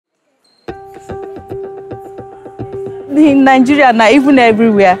In Nigeria now, even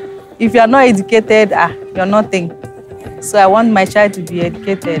everywhere, if you are not educated, you're nothing. So I want my child to be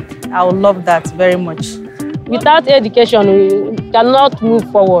educated. I would love that very much. Without education, we cannot move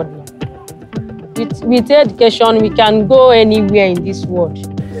forward. With education, we can go anywhere in this world.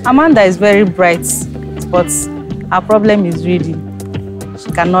 Amanda is very bright, but her problem is reading.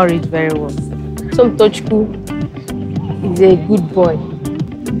 She cannot read very well. Somtochukwu is a good boy.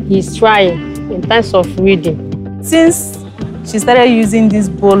 He's trying in terms of reading. Since she started using this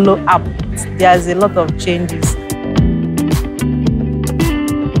Bolo app, there's a lot of changes.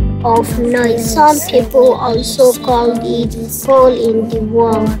 Of noise. Some people also call it hole in the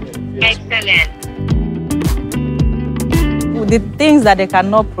wall. Excellent. The things that they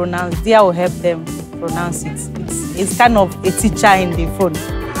cannot pronounce, Dia will help them pronounce it. It's kind of a teacher in the phone.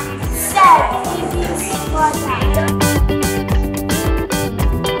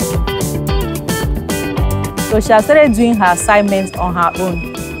 So she has started doing her assignments on her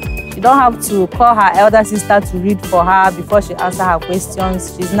own. She don't have to call her elder sister to read for her before she answers her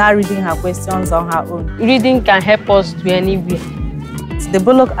questions. She's now reading her questions on her own. Reading can help us to anywhere. The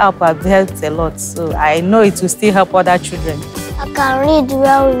Bullock app has helped a lot, so I know it will still help other children. I can read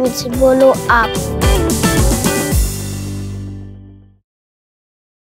well with Bolo app.